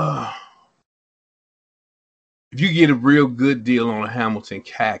if you get a real good deal on a Hamilton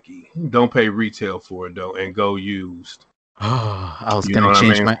khaki, don't pay retail for it though, and go used. Oh, I was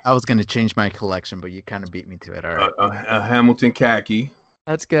gonna change my collection, but you kind of beat me to it. All right, a Hamilton khaki.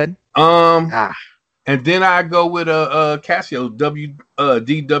 That's good. And then I go with a Casio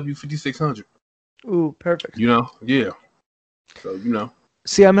DW 5600. Ooh, perfect. You know, yeah. So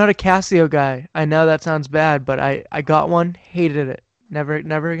See, I'm not a Casio guy. I know that sounds bad, but I got one, hated it.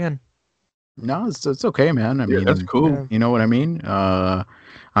 Never again. No, it's okay, man. I mean, that's cool. You know what I mean?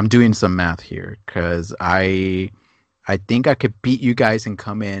 I'm doing some math here because I think I could beat you guys and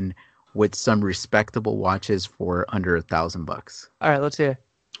come in with some respectable watches for under $1,000. All right, let's hear.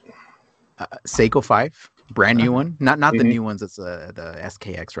 Seiko 5, brand new one. Not the new ones. It's the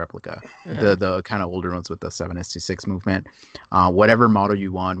SKX replica. The kind of older ones with the 7S26 movement. Whatever model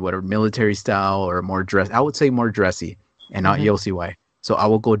you want, whatever military style or more dress. I would say more dressy, and you'll see why. So I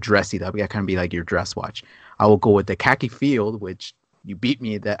will go dressy. That would kind of be like your dress watch. I will go with the khaki field, which you beat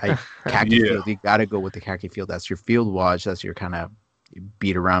me. Khaki field. You got to go with the khaki field. That's your field watch. That's your kind of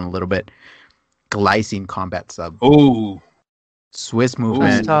beat around a little bit. Glycine combat sub. Oh, Swiss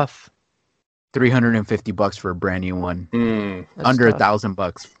movement. That's tough. $350 for a brand new one. Under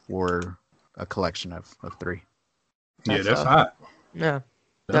 $1,000 for a collection of 3. That's hot. Yeah,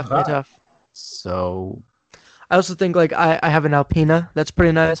 definitely tough. So. I also think like I have an Alpina. That's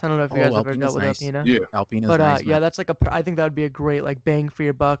pretty nice. I don't know if you guys ever dealt with Alpina. Yeah, Alpina's but nice. Yeah, that's like I think that would be a great like bang for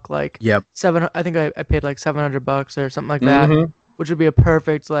your buck. Like yep. I think I paid like $700 or something like that, which would be a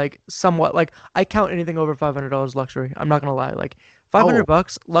perfect like somewhat like I count anything over $500 luxury. I'm not gonna lie. Like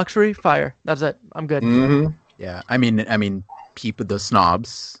 $500 luxury fire. That's it. I'm good. Yeah, I mean, people, the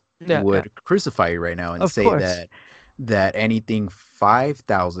snobs would crucify you right now and say that anything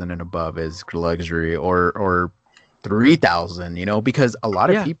 5,000 and above is luxury or 3,000, because a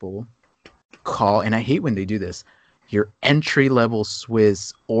lot of people call, and I hate when they do this, your entry level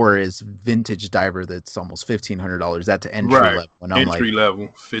Swiss or is vintage diver that's almost $1,500. That's entry level. And I'm entry level,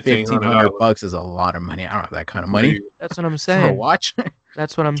 $1,500 is a lot of money. I don't have that kind of money. That's what I'm saying. For a watch.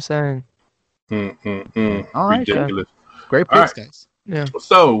 That's what I'm saying. All right, ridiculous. Great picks, guys. Yeah.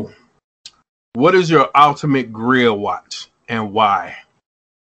 So, what is your ultimate grill watch and why?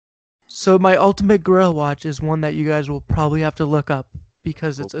 So my ultimate grill watch is one that you guys will probably have to look up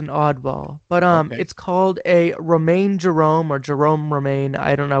because it's an oddball. But it's called a Romain Jerome or Jerome Romain.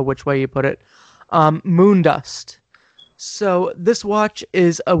 I don't know which way you put it. Moondust. So this watch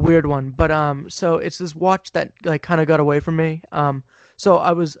is a weird one, but so it's this watch that like kind of got away from me. So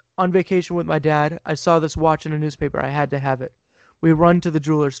I was on vacation with my dad. I saw this watch in a newspaper. I had to have it. We run to the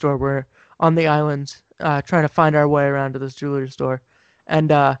jeweler store. We're on the island trying to find our way around to this jewelry store,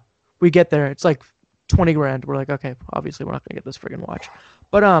 and we get there. It's like $20,000. We're like, okay, obviously we're not gonna get this friggin' watch,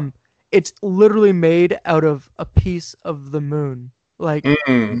 but it's literally made out of a piece of the moon. Like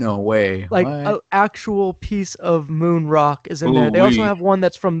no way. Like an actual piece of moon rock is in there. They also have one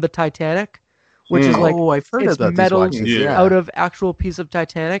that's from the Titanic, which is like I've heard about metal these watches. out of actual piece of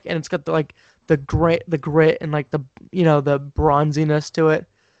Titanic, and it's got the grit and like the the bronziness to it.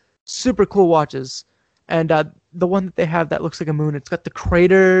 Super cool watches. And the one that they have that looks like a moon, it's got the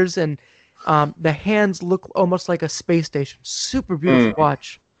craters and the hands look almost like a space station. Super beautiful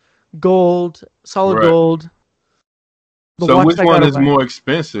watch. Gold, solid gold. So which one is more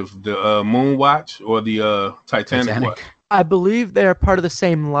expensive, the Moon watch or the Titanic watch? I believe they're part of the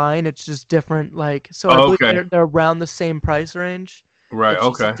same line. It's just different. Like so, I believe they're around the same price range. Right.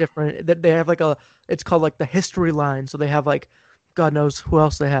 It's just different. They have like it's called like the history line. So they have like, God knows who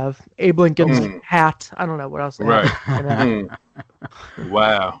else they have. Abe Lincoln's hat. I don't know what else they have.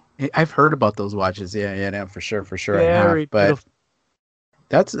 Wow. I've heard about those watches. Yeah, for sure. Very beautiful.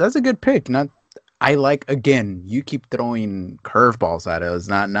 That's a good pick. Not, I like, again, you keep throwing curveballs at us.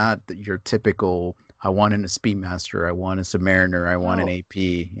 Not your typical. I want a Speedmaster. I want a Submariner. I want an AP.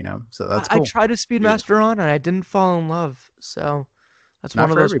 You know, so that's cool. I tried a Speedmaster on, and I didn't fall in love. So that's Not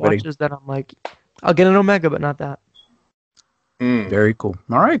one of for those everybody. watches that I'm like, I'll get an Omega, but not that. Very cool.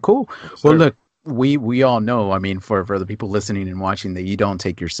 All right, cool. Yes, Well, sir. look, we all know, I mean, for the people listening and watching, that you don't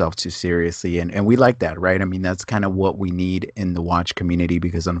take yourself too seriously, and we like that, right? I mean, that's kind of what we need in the watch community,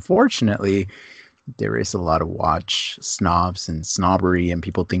 because unfortunately there is a lot of watch snobs and snobbery and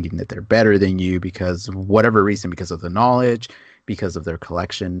people thinking that they're better than you because of whatever reason, because of the knowledge, because of their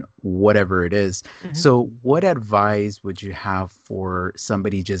collection, whatever it is. Mhm. So what advice would you have for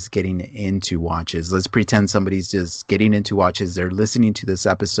somebody just getting into watches? Let's pretend somebody's just getting into watches. They're listening to this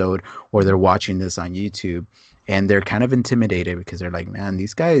episode or they're watching this on YouTube and they're kind of intimidated because they're like, man,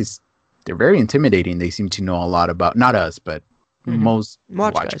 these guys, they're very intimidating. They seem to know a lot about, not us, but most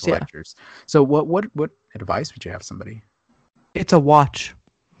watch guys, collectors. So what advice would you have somebody? It's a watch.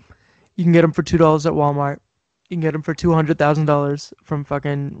 You can get them for $2 at Walmart. You can get them for $200,000 from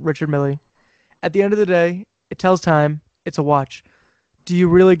fucking Richard Mille. At the end of the day, it tells time. It's a watch. Do you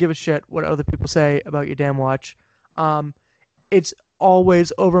really give a shit what other people say about your damn watch? It's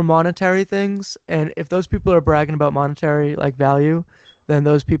always over monetary things, and if those people are bragging about monetary like value, then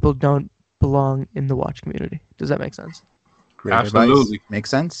those people don't belong in the watch community. Does that make sense? Great Absolutely. advice. Makes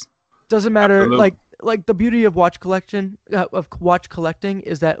sense. Doesn't matter. Absolutely. Like the beauty of watch collecting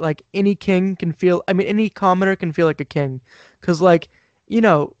is that like any king can feel. I mean, any commoner can feel like a king, because like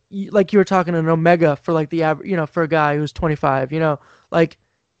like you were talking an Omega for like the average, for a guy who's 25, like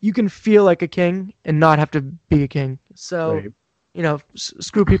you can feel like a king and not have to be a king. So Right.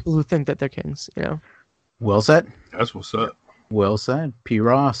 screw people who think that they're kings. Well said. That's what's up. Well said. P.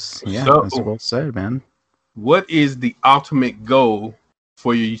 Ross. Yeah, So- that's well said, man. What is the ultimate goal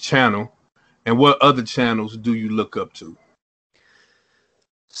for your channel, and what other channels do you look up to?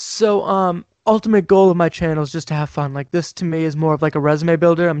 So ultimate goal of my channel is just to have fun. Like this to me is more of like a resume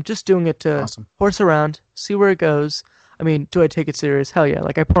builder. I'm just doing it to Awesome. horse around, see where it goes. I mean, do I take it serious? Hell yeah!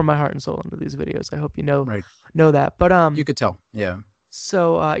 Like I pour my heart and soul into these videos. I hope you know that. But You could tell. Yeah.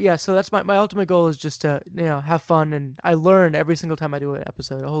 So so that's my ultimate goal is just to have fun, and I learn every single time I do an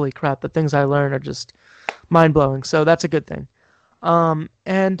episode. Holy crap, the things I learn are just mind blowing. So that's a good thing.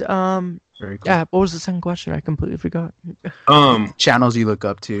 Very cool. Yeah, what was the second question? I completely forgot. Channels you look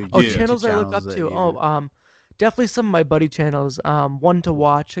up to. Oh, Yeah. channels I look up that to. you- Definitely some of my buddy channels. One to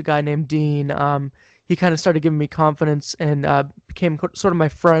watch, a guy named Dean. He kind of started giving me confidence and became sort of my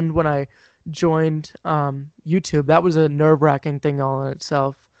friend when I joined YouTube. That was a nerve-wracking thing all in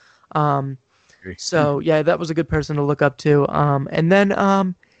itself. So yeah, that was a good person to look up to. And then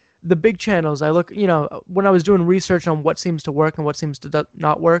the big channels, I look, when I was doing research on what seems to work and what seems to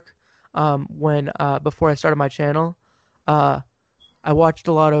not work, before I started my channel, I watched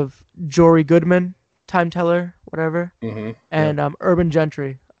a lot of Jory Goodman, Time Teller, whatever, and Urban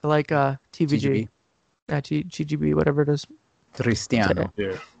Gentry. I like TVG, TGB, whatever it is. Cristiano.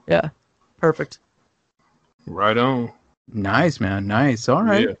 Yeah. Perfect. Right on. Nice, man. Nice. All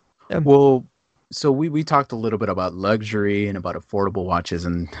right. Yeah. Well, so we talked a little bit about luxury and about affordable watches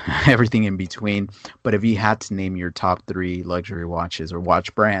and everything in between. But if you had to name your top 3 luxury watches or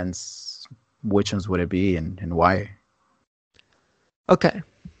watch brands, which ones would it be and why? Okay.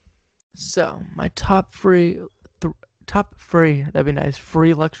 So my top free, that'd be nice.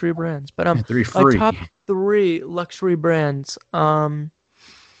 Free luxury brands, but 3 my free. top 3 luxury brands.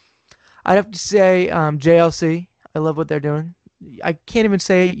 I'd have to say JLC. I love what they're doing. I can't even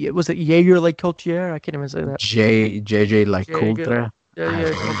say, was it Jaeger like Coulter? I can't even say that. JJ like Jaeger. Ultra.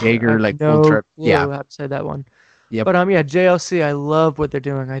 Yeah, Jaeger like no Ultra. clue Yeah. how to say that one. Yep. But yeah, JLC. I love what they're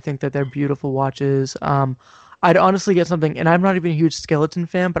doing. I think that they're beautiful watches. I'd honestly get something, and I'm not even a huge skeleton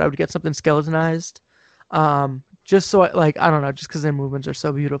fan, but I would get something skeletonized. Just so I don't know, just because their movements are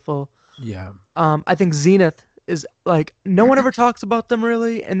so beautiful. Yeah. I think Zenith is like no one ever talks about them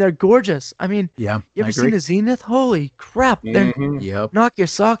really, and they're gorgeous. I mean, Yeah. you I ever seen agree. a Zenith? Holy crap! They're Yep. knock your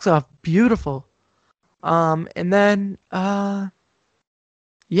socks off. Beautiful. And then yeah,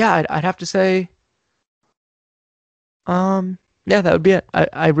 I'd have to say, yeah, that would be it.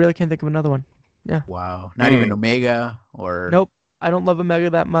 I really can't think of another one. Yeah. Wow. Not even Omega or Nope. I don't love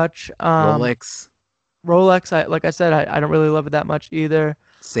Omega that much. Rolex, Rolex, like I said, I don't really love it that much either.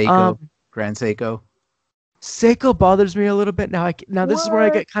 Seiko, Grand Seiko. Seiko bothers me a little bit. Now this is where I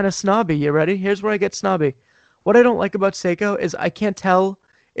get kind of snobby. You ready? Here's where I get snobby. What I don't like about Seiko is I can't tell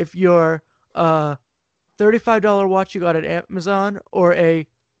if you're a $35 watch you got at Amazon or a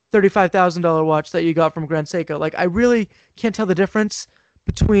 $35,000 watch that you got from Grand Seiko. Like I really can't tell the difference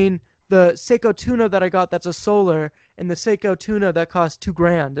between the Seiko tuna that I got that's a solar and the Seiko tuna that costs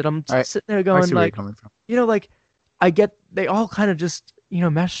 $2,000, and I'm sitting there going like, like I get they all kind of just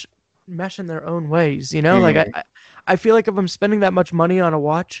mesh in their own ways, like I feel like if I'm spending that much money on a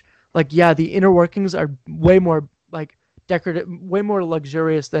watch, like the inner workings are way more like decorative, way more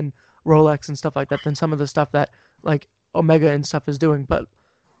luxurious than Rolex and stuff like that, than some of the stuff that like Omega and stuff is doing, but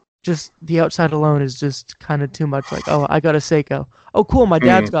just the outside alone is just kind of too much. Like, oh, I got a Seiko. Oh, cool, my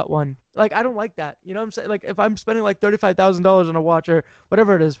dad's got one. Like, I don't like that. You know what I'm saying? Like, if I'm spending like $35,000 on a watch or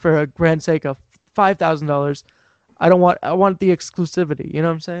whatever it is for a Grand Seiko, $5,000, I want the exclusivity. You know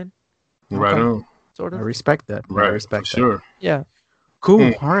what I'm saying? Right on. Sort of. I respect that. Right. I respect that. Sure. Yeah.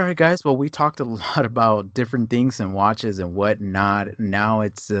 Cool. All right, guys. Well, we talked a lot about different things and watches and whatnot. Now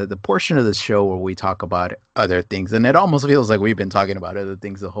it's the portion of the show where we talk about other things, and it almost feels like we've been talking about other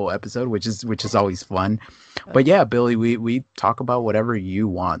things the whole episode, which is always fun. But yeah, Billy, we talk about whatever you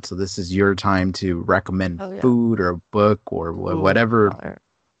want. So this is your time to recommend food or a book or whatever.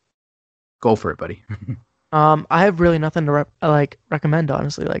 Go for it, buddy. I have really nothing to recommend,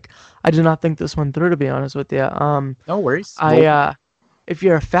 honestly. Like, I did not think this one through, to be honest with you. No worries. If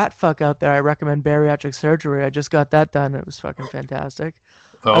you're a fat fuck out there, I recommend bariatric surgery. I just got that done. It was fucking fantastic.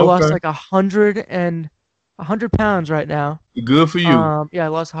 Oh, I lost like 100 pounds right now. Good for you. I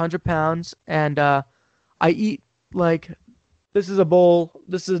lost 100 pounds, and I eat like this is a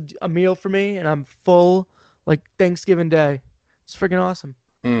meal for me, and I'm full like Thanksgiving Day. It's freaking awesome.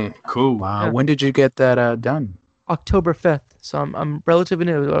 Cool. Wow. Yeah. When did you get that done? October 5th. So I'm relatively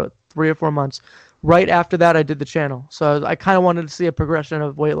new, 3 or 4 months. Right after that, I did the channel. So I kind of wanted to see a progression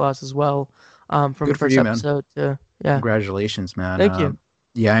of weight loss as well from the first episode. Congratulations, man. Thank you.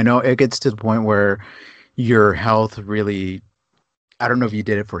 Yeah, I know it gets to the point where your health really... I don't know if you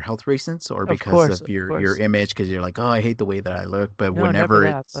did it for health reasons or because of your image, because you're like, oh, I hate the way that I look. But whenever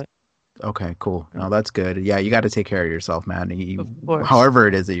it's... Okay, cool. No, that's good. Yeah, you got to take care of yourself, man. However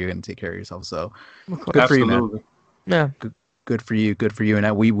it is that you're going to take care of yourself. So good for you, man. Yeah. Good for you. Good for you.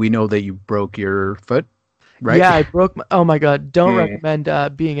 And we know that you broke your foot, right? Yeah, I broke my... Oh, my God. Don't recommend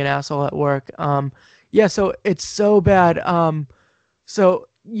being an asshole at work. So it's so bad. So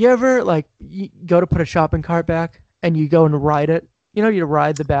you ever, you go to put a shopping cart back and you go and ride it? You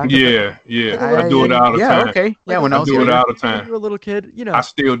ride the back. Yeah. I do it all the time. Okay. Yeah, when I do it all the time. When you were a little kid, I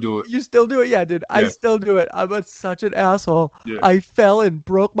still do it. You still do it? Yeah, dude. Yeah. I still do it. I'm such an asshole. Yeah. I fell and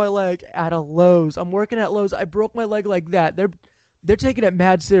broke my leg at a Lowe's. I'm working at Lowe's. I broke my leg like that. They're taking it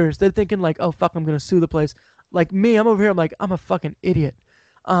mad serious. They're thinking like, oh, fuck, I'm going to sue the place. Like me, I'm over here. I'm like, I'm a fucking idiot.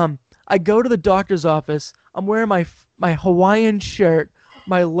 I go to the doctor's office. I'm wearing my Hawaiian shirt,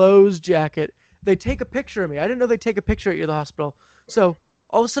 my Lowe's jacket. They take a picture of me. I didn't know they take a picture at the hospital. So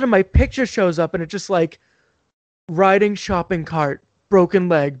all of a sudden my picture shows up and it's just like riding shopping cart, broken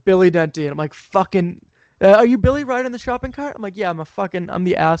leg, Billy Denty. And I'm like, fucking, are you Billy riding the shopping cart? I'm like, yeah, I'm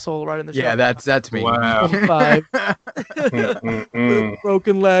the asshole riding the shopping cart. Yeah, that's me. Wow. 5.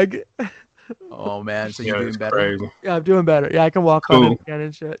 Broken leg. Oh, man. So you're doing better? Crazy. Yeah, I'm doing better. Yeah, I can walk on it again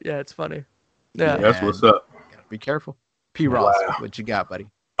and shit. Yeah, it's funny. Yeah. That's what's up. Gotta be careful. P. Ross, what you got, buddy?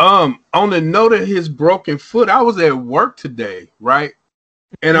 On the note of his broken foot, I was at work today, right?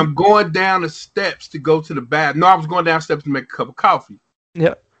 And I'm going down the steps to go to the bathroom. No, I was going down the steps to make a cup of coffee.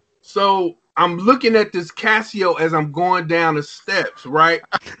 Yep. So I'm looking at this Casio as I'm going down the steps, right?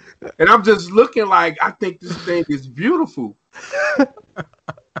 And I'm just looking like, I think this thing is beautiful.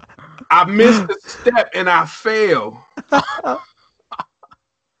 I missed a step and I fell.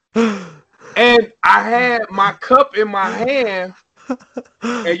 And I had my cup in my hand.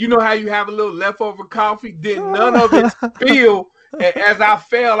 And you know how you have a little leftover coffee? Didn't none of it spill. And as I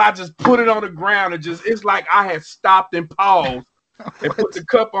fell, I just put it on the ground and it's like I had stopped and paused and put the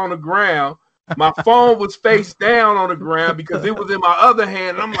cup on the ground. My phone was face down on the ground because it was in my other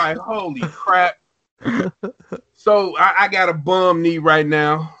hand. And I'm like, holy crap. So I got a bum knee right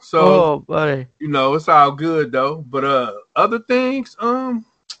now. So, buddy. It's all good though. But other things,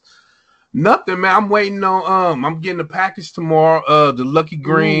 nothing, man. I'm waiting on I'm getting a package tomorrow. The Lucky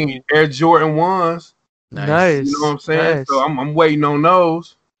Green Air Jordan 1s. Nice. You know what I'm saying? Nice. So I'm waiting on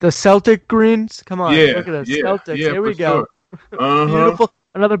those. The Celtic greens? Come on. Yeah, look at us. Yeah, Celtics. Yeah, here we go. Sure. Beautiful.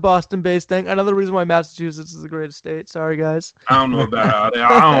 Another Boston-based thing. Another reason why Massachusetts is the greatest state. Sorry, guys. I don't know about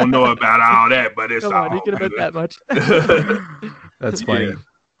all that. But it's Come on, you can admit that much. That's funny.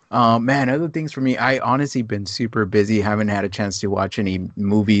 Man, other things for me, I honestly been super busy. Haven't had a chance to watch any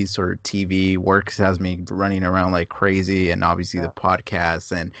movies or TV. Work has me running around like crazy, and obviously the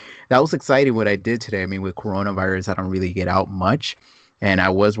podcasts. And that was exciting what I did today. I mean, with coronavirus, I don't really get out much. and I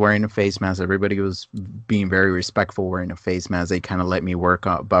was wearing a face mask. Everybody was being very respectful wearing a face mask. They kind of let me work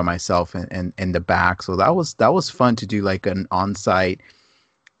out by myself and in the back. So that was fun to do, like an on-site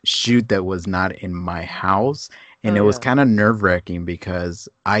shoot that was not in my house. And it was kind of nerve-wracking because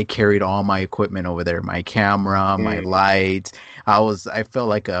I carried all my equipment over there, my camera, my lights. I felt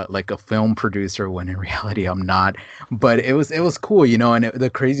like a film producer when in reality I'm not. But it was cool, you know. And the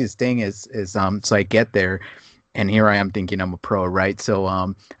craziest thing is so I get there, and here I am thinking I'm a pro, right? So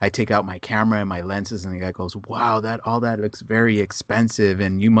I take out my camera and my lenses, and the guy goes, "Wow, all that looks very expensive,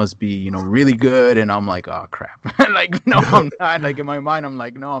 and you must be, you know, really good." And I'm like, "Oh crap!" Like, no, I'm not. Like in my mind, I'm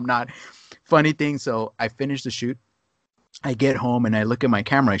like, "No, I'm not." Funny thing, so I finished the shoot. I get home and I look at my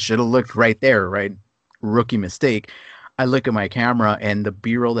camera. I should have looked right there, right? Rookie mistake. I look at my camera and the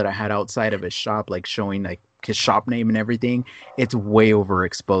B-roll that I had outside of his shop, like showing like his shop name and everything, it's way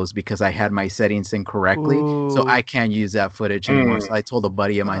overexposed because I had my settings incorrectly. Ooh. So I can't use that footage anymore. So I told a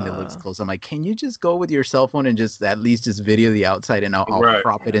buddy of mine that lives close, I'm like, can you just go with your cell phone and just at least just video the outside, and I'll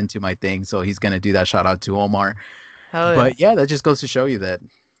crop it into my thing. So he's going to do that. Shout out to Omar. But yeah, that just goes to show you that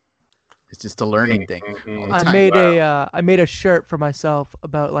it's just a learning thing. I made a shirt for myself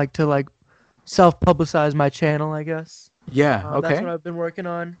about to self-publicize my channel, I guess. Yeah, okay. That's what I've been working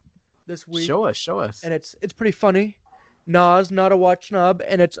on this week. Show us. And it's pretty funny. Nas, not a watch snub,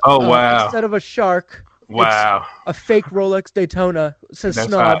 and it's instead of a shark, it's a fake Rolex Daytona. It says That's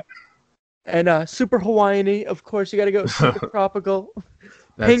snub. hot. And super Hawaiian-y. Of course, you got to go super tropical.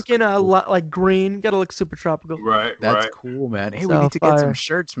 Pink and like green. Got to look super tropical. Right, That's cool, man. Hey, we need to get some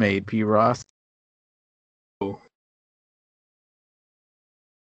shirts made, P. Ross.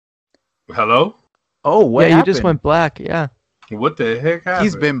 Hello? Oh, what happened? You just went black, yeah. What the heck happened?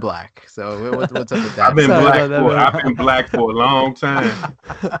 He's been black, so what's up with that? I've been black for a long time.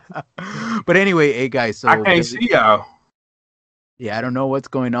 But anyway, hey, guys. So I can't see y'all. Yeah, I don't know what's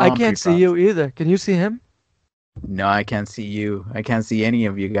going on. I can't see you either. Can you see him? No, I can't see you. I can't see any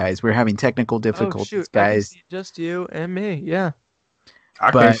of you guys. We're having technical difficulties, guys. I can see just you and me, yeah.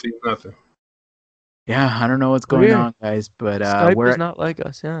 I can't see nothing. Yeah, I don't know what's going on, guys, but Skype does not like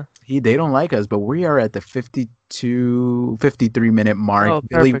us, yeah. They don't like us, but we are at the 52, 53-minute mark. Oh,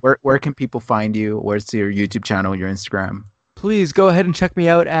 Billy, where can people find you? Where's your YouTube channel, your Instagram? Please go ahead and check me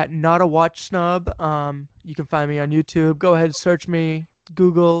out at Not a Watch Snub. You can find me on YouTube. Go ahead and search me,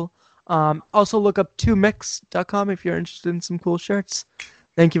 Google. Also look up 2mix.com if you're interested in some cool shirts.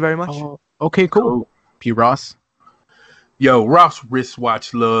 Thank you very much. Okay, cool. P. Ross. Yo, Ross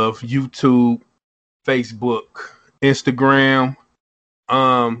Wristwatch Love, YouTube, Facebook, Instagram.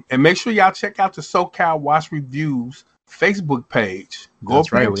 And make sure y'all check out the SoCal Watch Reviews Facebook page. Go up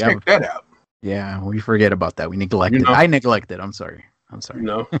there and check that out. Yeah, we forget about that. We neglected. I neglected. I'm sorry.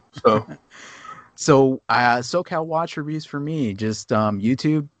 No. So SoCal Watch Reviews for me, just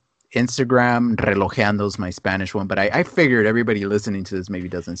YouTube, Instagram, Relojeando's my Spanish one, but I figured everybody listening to this maybe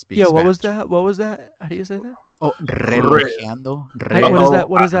doesn't speak Spanish. What was that? How do you say that? Oh, Relojeando.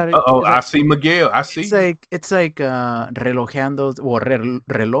 What is that? I see Miguel. I see. It's like Relojeando's, or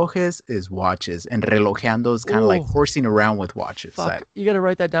relojes is watches, and Relojeando is kind of like horsing around with watches. Fuck, you got to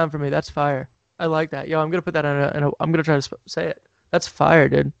write that down for me. That's fire. I like that. Yo, I'm going to put that I'm going to try to say it. That's fire,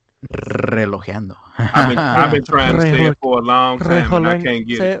 dude. Relojeando. I've been trying to say it for a long time, and I can't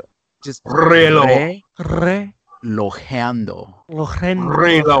get it. Just Relojeando.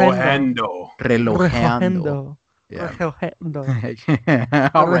 Yeah.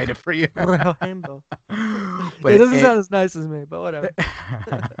 I'll write it for you. But it doesn't sound as nice as me, but whatever.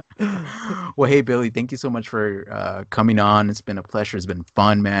 Well, hey, Billy, thank you so much for coming on. It's been a pleasure. It's been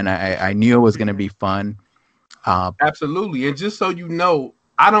fun, man. I knew it was going to be fun. Absolutely. And just so you know,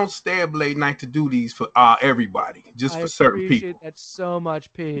 I don't stay up late night to do these for everybody, just for certain people. I appreciate that so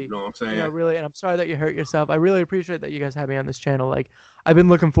much, P. You know what I'm saying? You know, really, and I'm sorry that you hurt yourself. I really appreciate that you guys have me on this channel. Like, I've been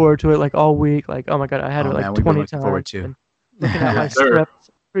looking forward to it like all week. Like, oh my god, I had it like 20 times. Forward to. Looking at my script.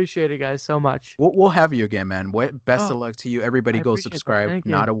 Appreciate it, guys, so much. We'll have you again, man. Best of luck to you. Everybody, go subscribe.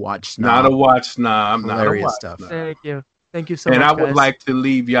 Not a Watch Snob. Not a Watch Snob. Hilarious stuff. Thank you. Thank you so much. And I would like to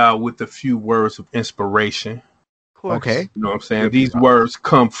leave y'all with a few words of inspiration. Okay. You know what I'm saying? These words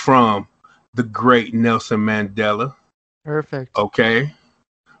come from the great Nelson Mandela. Perfect. Okay.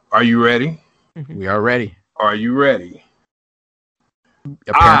 Are you ready? We are ready. Are you ready?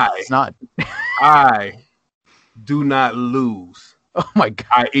 Apparently it's not. I do not lose. Oh my God.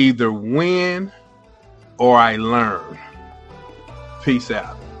 I either win or I learn. Peace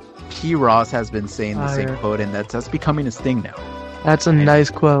out. P. Ross has been saying the same quote, and that's becoming his thing now. That's a nice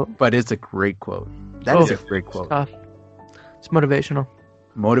quote. But it's a great quote. That is a great quote. It's motivational.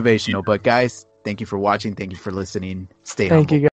 But guys, thank you for watching. Thank you for listening. Stay humble. Thank you, guys.